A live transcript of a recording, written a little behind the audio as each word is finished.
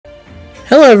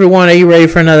Hello everyone, are you ready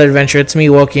for another adventure? It's me,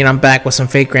 Wokey, and I'm back with some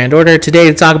Fate Grand Order. Today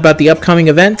to talk about the upcoming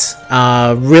event,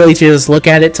 really to just look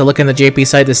at it, to look in the JP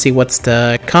site to see what's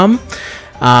to come,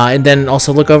 and then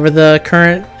also look over the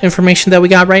current information that we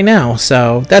got right now.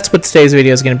 So that's what today's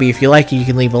video is going to be. If you like it, you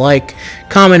can leave a like,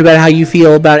 comment about how you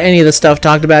feel about any of the stuff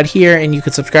talked about here, and you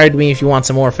can subscribe to me if you want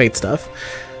some more Fate stuff.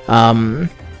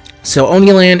 So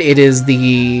Oniland, it is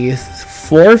the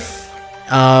 4th,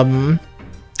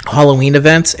 Halloween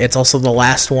event. It's also the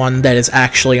last one that is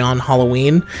actually on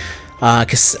Halloween,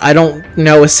 because I don't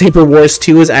know if Saber Wars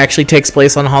 2 actually takes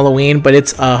place on Halloween, but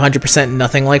it's 100%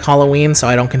 nothing like Halloween, so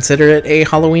I don't consider it a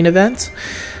Halloween event.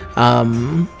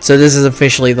 So this is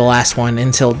officially the last one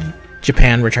until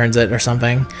Japan returns it or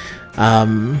something.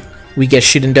 We get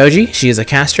Shuden Doji. She is a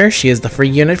caster. She is the free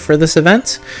unit for this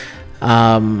event.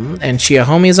 And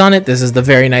Chiahomi is on it. This is the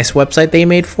very nice website they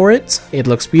made for it. It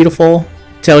looks beautiful.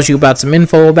 Tells you about some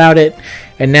info about it.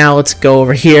 And now let's go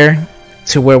over here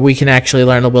to where we can actually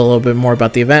learn a little bit more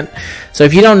about the event. So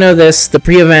if you don't know this, the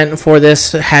pre-event for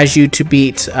this has you to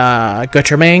beat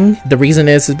Gutermang. The reason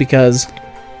is because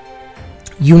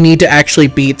you need to actually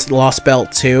beat Lost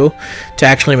Belt 2 to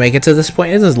actually make it to this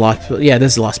point. This is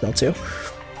Lost Belt 2.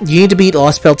 You need to beat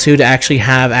Lost Belt 2 to actually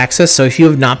have access. So if you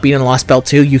have not beaten Lost Belt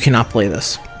 2, you cannot play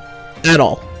this at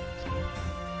all.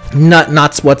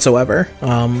 Not whatsoever.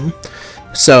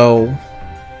 So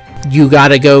you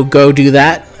gotta go do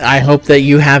that. I hope that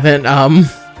you haven't. I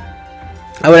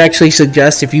would actually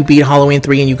suggest if you beat Halloween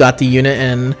 3 and you got the unit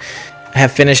and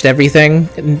have finished everything,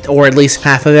 or at least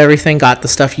half of everything, got the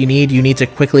stuff you need to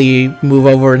quickly move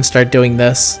over and start doing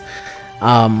this.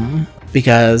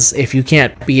 Because if you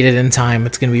can't beat it in time,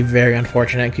 it's going to be very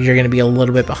unfortunate, because you're going to be a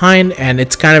little bit behind, and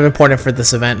it's kind of important for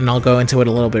this event, and I'll go into it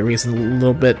a little bit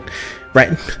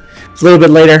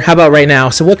later. How about right now?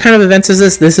 So what kind of events is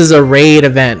this? This is a raid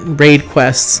event, raid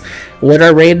quests. What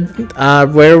are raid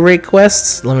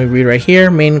quests? Let me read right here.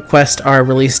 Main quests are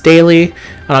released daily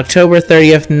on October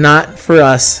 30th. Not for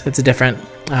us, it's different.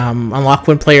 Unlock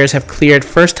when players have cleared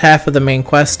first half of the main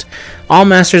quest. All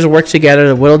masters work together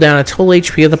to whittle down a total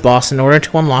HP of the boss in order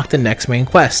to unlock the next main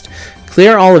quest.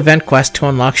 Clear all event quests to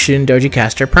unlock Shuden Doji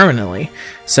Caster permanently.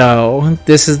 So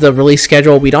this is the release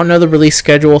schedule. We don't know the release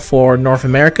schedule for North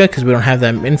America because we don't have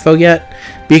that info yet.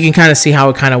 But you can kind of see how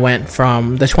it kind of went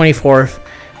from the 24th,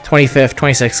 25th,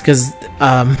 26th. Because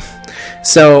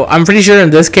so I'm pretty sure in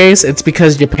this case it's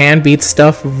because Japan beats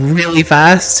stuff really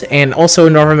fast, and also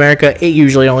in North America it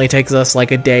usually only takes us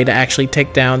like a day to actually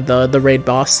take down the raid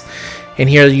boss. And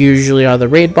here usually are the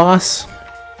raid boss.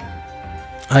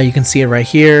 You can see it right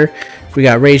here. We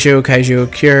got Reiju,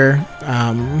 Kaiju, Cure.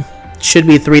 Should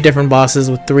be 3 different bosses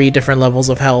with 3 different levels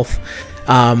of health.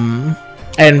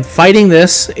 And fighting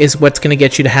this is what's going to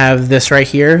get you to have this right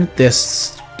here,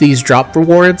 these drop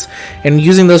rewards. And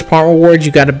using those point rewards,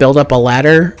 you got to build up a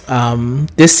ladder.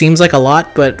 This seems like a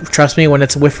lot, but trust me, when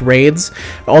it's with raids,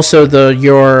 also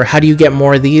how do you get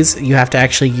more of these? You have to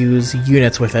actually use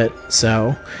units with it.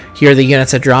 So here are the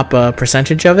units that drop a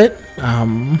percentage of it.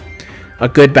 A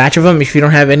good batch of them. If you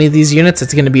don't have any of these units,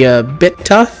 it's going to be a bit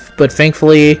tough, but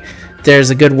thankfully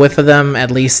there's a good whiff of them, at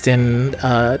least in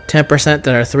 10% that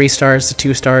are 3 stars to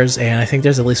 2 stars, and I think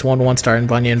there's at least 1 1-star in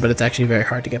Bunyan, but it's actually very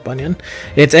hard to get Bunyan.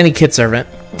 It's any kid servant,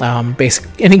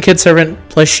 any kid servant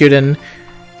plus Shuden,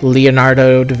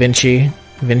 Leonardo da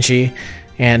Vinci,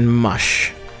 and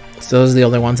Mush. So those are the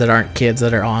only ones that aren't kids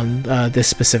that are on this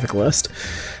specific list.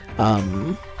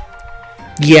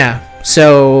 Yeah,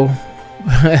 so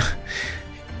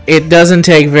it doesn't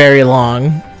take very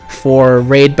long for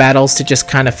raid battles to just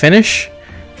kind of finish.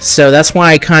 So that's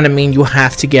why I kind of mean you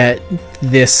have to get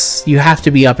this, you have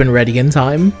to be up and ready in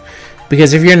time,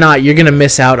 because if you're not, you're going to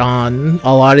miss out on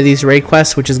a lot of these raid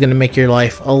quests, which is going to make your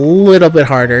life a little bit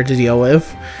harder to deal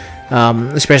with,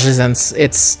 especially since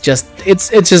it's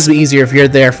just easier if you're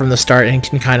there from the start and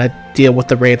can kind of deal with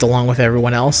the raids along with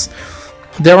everyone else.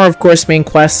 There are of course main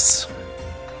quests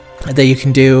that you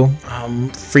can do,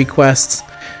 free quests.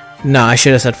 No, I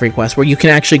should have said free quests, where you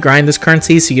can actually grind this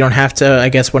currency, so you don't have to, I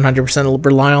guess, 100%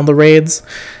 rely on the raids.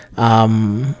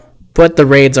 But the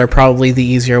raids are probably the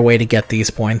easier way to get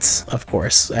these points, of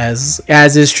course, as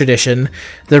is tradition.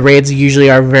 The raids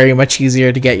usually are very much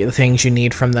easier to get the things you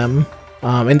need from them.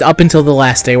 And up until the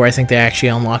last day, where I think they actually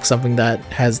unlock something that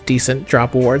has decent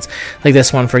drop rewards. Like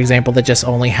this one, for example, that just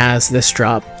only has this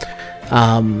drop.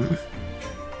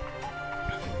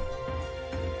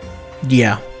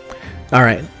 Yeah.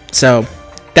 Alright. So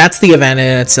that's the event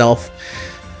in itself.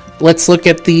 Let's look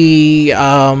at the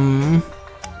banner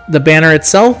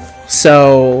itself.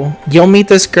 So you'll meet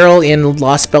this girl in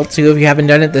Lost Belt 2 if you haven't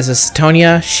done it. This is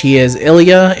Satonia. She is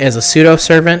Ilya as a pseudo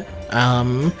servant.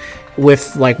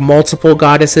 with like multiple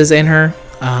goddesses in her,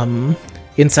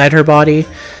 inside her body.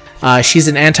 She's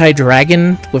an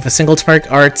anti-dragon with a single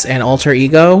target arts and alter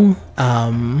ego.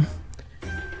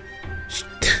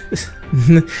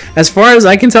 As far as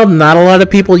I can tell, not a lot of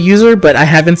people use her, but I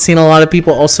haven't seen a lot of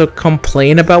people also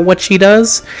complain about what she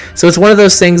does. So it's one of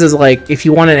those things is like, if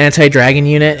you want an anti-dragon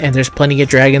unit and there's plenty of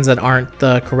dragons that aren't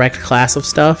the correct class of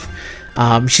stuff,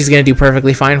 she's going to do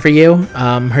perfectly fine for you.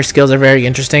 Her skills are very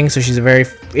interesting, so she's a very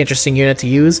interesting unit to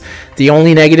use. The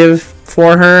only negative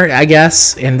for her, I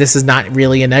guess, and this is not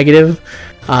really a negative,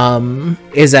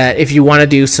 is that if you want to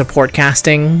do support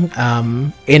casting,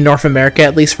 in North America,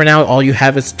 at least for now, all you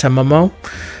have is Tamomo,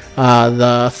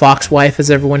 the fox wife, as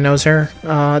everyone knows her,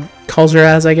 calls her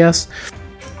as, I guess.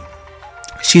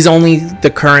 She's only the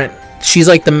current, she's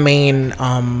like the main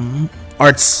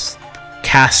arts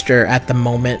caster at the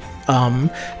moment.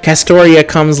 Castoria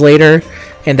comes later,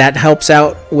 and that helps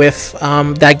out with,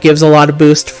 that gives a lot of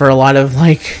boost for a lot of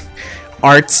like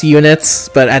arts units,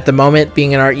 but at the moment,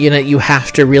 being an art unit, you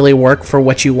have to really work for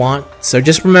what you want. So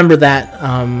just remember that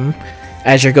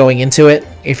as you're going into it,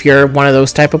 if you're one of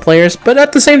those type of players. But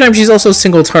at the same time, she's also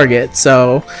single target,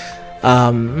 so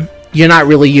you're not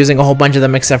really using a whole bunch of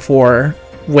them except for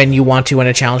when you want to in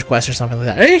a challenge quest or something like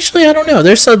that. Actually, I don't know.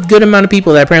 There's a good amount of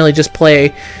people that apparently just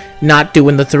play not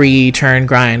doing the 3-turn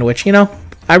grind, which, you know,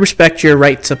 I respect your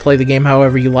right to play the game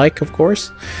however you like, of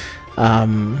course.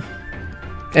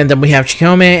 And then we have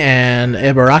Chikome and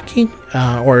Ibaraki,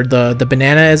 or the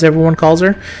Banana as everyone calls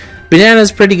her.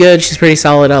 Banana's pretty good, she's pretty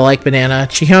solid, I like Banana.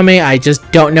 Chikome, I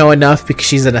just don't know enough because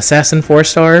she's an assassin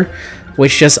 4-star,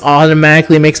 which just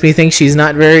automatically makes me think she's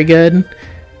not very good.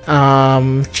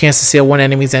 Chance to seal one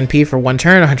enemy's NP for 1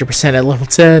 turn, 100% at level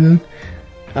 10,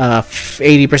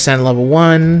 80% level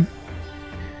 1,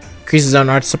 increases own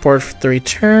art support for 3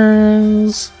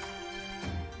 turns.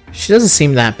 She doesn't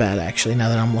seem that bad, actually, now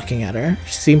that I'm looking at her.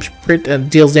 She seems pretty,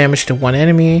 deals damage to 1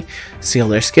 enemy, seal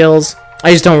their skills.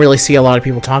 I just don't really see a lot of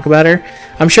people talk about her.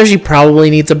 I'm sure she probably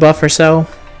needs a buff or so,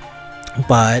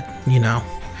 but, you know,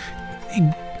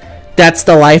 that's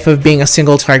the life of being a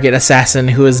single target assassin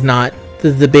who is not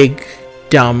the big,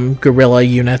 dumb guerrilla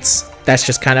units. That's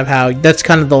just kind of how, that's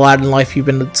kind of the lot in life you've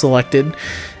been selected.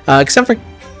 Except for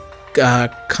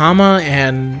Kama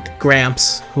and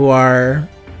Gramps, who are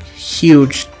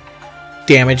huge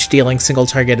damage dealing single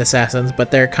target assassins, but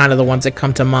they're kind of the ones that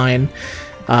come to mind,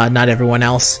 not everyone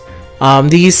else.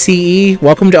 These CE,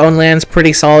 welcome to Oniland's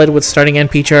pretty solid with starting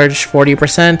NP charge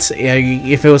 40%.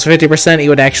 If it was 50%, it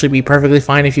would actually be perfectly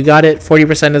fine if you got it.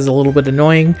 40% is a little bit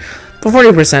annoying, but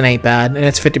 40% ain't bad, and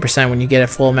it's 50% when you get it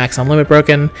full max on limit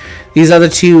broken. These other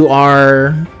two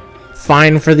are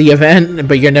fine for the event,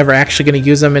 but you're never actually going to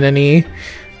use them in any...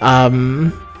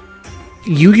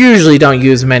 you usually don't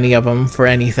use many of them for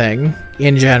anything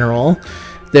in general.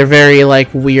 They're very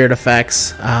like weird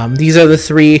effects. These are the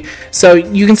 3. So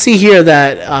you can see here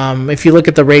that if you look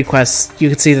at the raid quests, you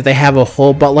can see that they have a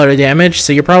whole buttload of damage.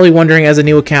 So you're probably wondering, as a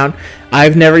new account,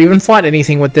 I've never even fought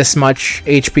anything with this much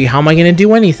HP. How am I going to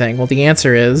do anything? Well, the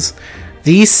answer is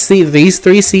these 3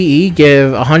 CE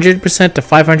give 100% to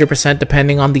 500%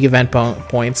 depending on the event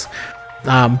points.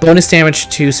 Bonus damage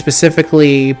to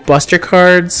specifically Buster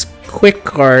cards, Quick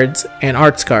cards, and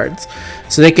Arts cards.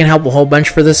 So they can help a whole bunch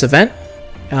for this event.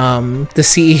 The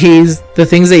CEs, the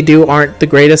things they do aren't the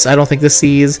greatest. I don't think the CE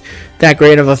is that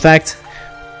great of effect.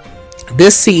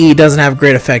 This CE doesn't have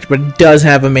great effect, but it does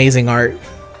have amazing art.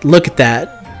 Look at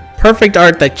that. Perfect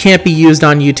art that can't be used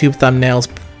on YouTube thumbnails,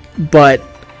 but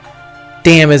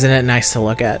damn, isn't it nice to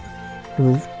look at.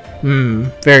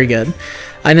 Very good.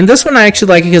 And in this one, I actually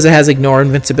like it because it has Ignore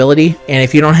Invincibility. And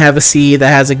if you don't have a CE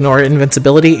that has Ignore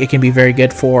Invincibility, it can be very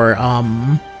good for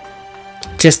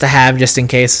just to have, just in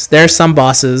case. There are some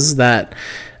bosses that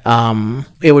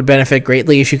it would benefit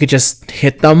greatly if you could just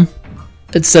hit them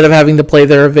instead of having to play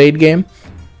their evade game.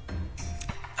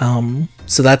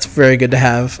 So that's very good to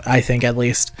have, I think, at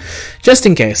least. Just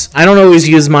in case. I don't always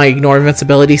use my Ignore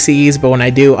Invincibility CEs, but when I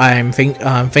do, I'm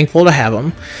thankful to have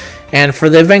them. And for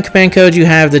the event command code, you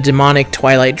have the Demonic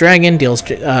Twilight Dragon, deals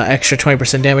extra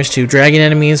 20% damage to dragon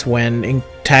enemies when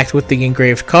attacked with the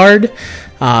engraved card.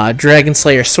 Dragon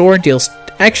Slayer Sword deals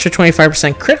extra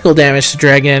 25% critical damage to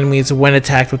dragon enemies when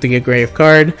attacked with the engraved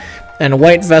card. And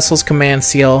White Vessel's Command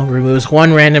Seal removes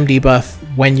 1 random debuff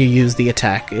when you use the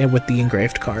attack with the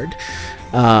engraved card.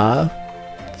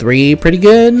 3 pretty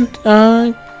good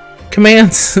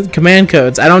command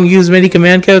codes. I don't use many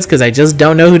command codes because I just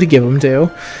don't know who to give them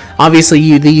to.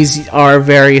 Obviously, these are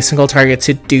very single targets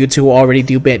to dudes who already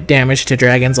do damage to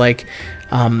dragons, like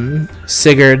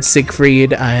Sigurd,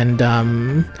 Siegfried, and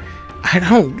I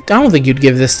don't think you'd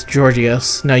give this to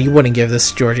Georgios. No, you wouldn't give this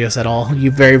to Georgios at all.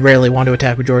 You very rarely want to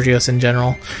attack with Georgios in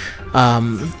general.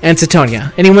 And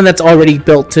Titonia. Anyone that's already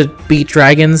built to beat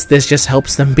dragons, this just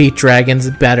helps them beat dragons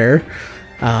better.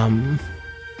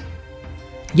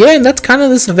 Yeah, and that's kind of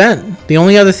this event. The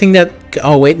only other thing that...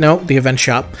 Oh, wait, no. The event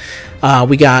shop.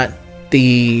 We got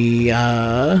the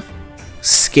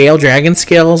dragon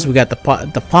scales. We got the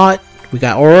pot. We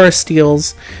got Aurora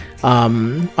Steels.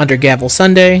 Under Gavel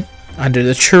Sunday. Under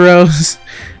the Churros.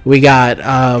 We got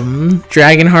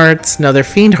Dragon Hearts. No, they're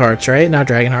Fiend Hearts, right? Not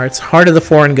Dragon Hearts. Heart of the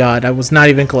Foreign God. I was not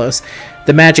even close.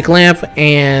 The Magic Lamp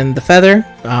and the Feather.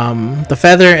 The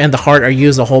Feather and the Heart are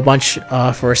used a whole bunch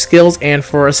for skills and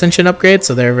for Ascension upgrades,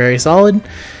 so they're very solid.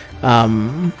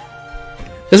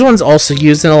 This one's also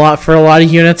used in for a lot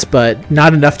of units, but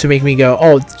not enough to make me go,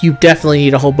 oh, you definitely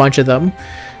need a whole bunch of them.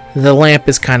 The lamp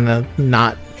is kind of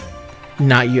not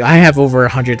you. I have over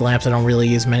 100 lamps. I don't really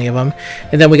use many of them.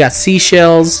 And then we got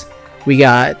seashells. We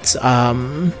got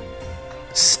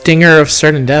Stinger of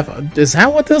Certain Death. Is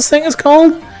that what this thing is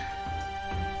called?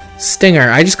 Stinger.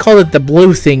 I just called it the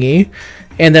blue thingy.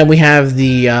 And then we have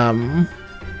the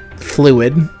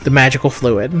fluid, the magical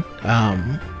fluid.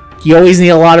 You always need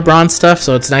a lot of bronze stuff,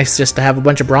 so it's nice just to have a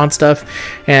bunch of bronze stuff.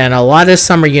 And a lot of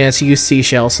summer units use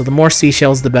seashells, so the more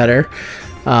seashells, the better.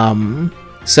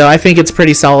 So I think it's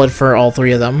pretty solid for all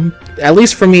three of them. At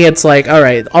least for me, it's like,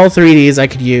 alright, all three of these I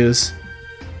could use.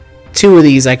 2 of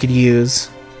these I could use.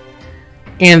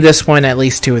 And this one, at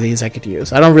least 2 of these I could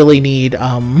use. I don't really need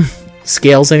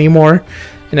scales anymore.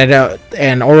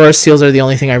 And Aurora Seals are the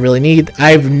only thing I really need.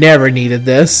 I've never needed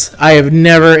this. I have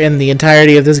never, in the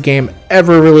entirety of this game,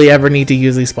 ever need to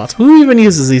use these spots. Who even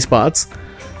uses these spots?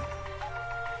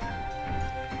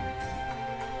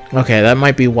 Okay, that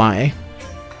might be why.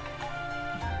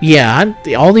 Yeah,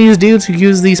 all these dudes who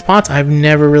use these pots, I've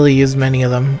never really used many of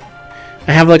them.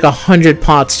 I have like 100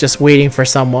 pots just waiting for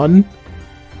someone.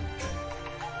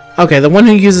 Okay, the one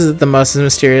who uses it the most is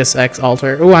Mysterious X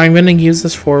Altar. Oh, I'm going to use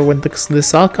this for when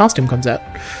this costume comes out.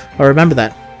 I'll remember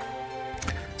that.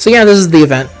 So yeah, this is the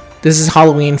event. This is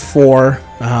Halloween 4.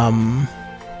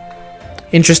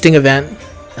 Interesting event.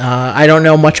 I don't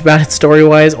know much about it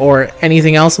story-wise or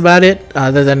anything else about it,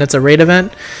 other than it's a raid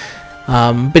event.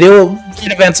 But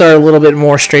raid events are a little bit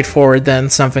more straightforward than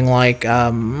something like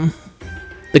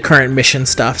the current mission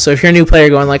stuff. So if you're a new player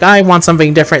going like, I want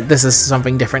something different, this is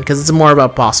something different because it's more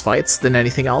about boss fights than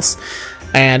anything else.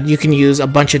 And you can use a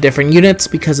bunch of different units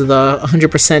because of the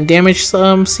 100% damage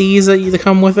CEs that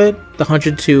come with it, the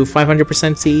 100 to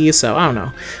 500% CE. So I don't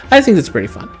know. I think it's pretty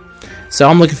fun. So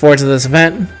I'm looking forward to this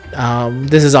event.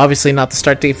 This is obviously not the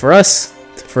start date for us.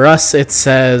 For us, it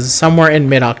says somewhere in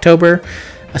mid-October.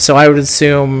 So I would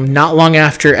assume not long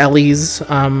after Ellie's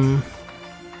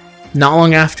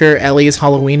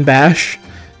Halloween bash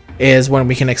is when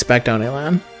we can expect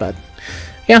Oniland. But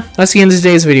yeah, that's the end of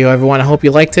today's video, everyone. I hope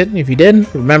you liked it. If you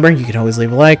did, remember, you can always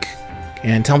leave a like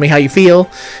and tell me how you feel,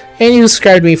 and you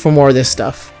subscribe to me for more of this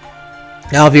stuff.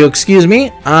 Now, if you excuse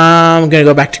me, I'm gonna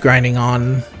go back to grinding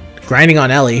on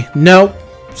Ellie. Nope,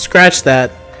 scratch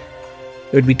that.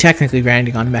 It would be technically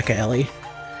grinding on Mecha Ellie.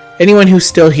 Anyone who's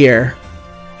still here,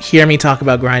 hear me talk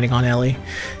about grinding on Ellie.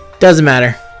 Doesn't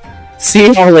matter. See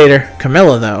you all later.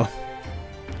 Camilla, though,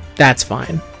 that's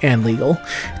fine and legal.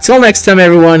 Until next time,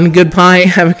 everyone, goodbye,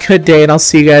 have a good day, and I'll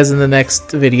see you guys in the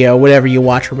next video, whatever you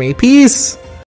watch for me. Peace!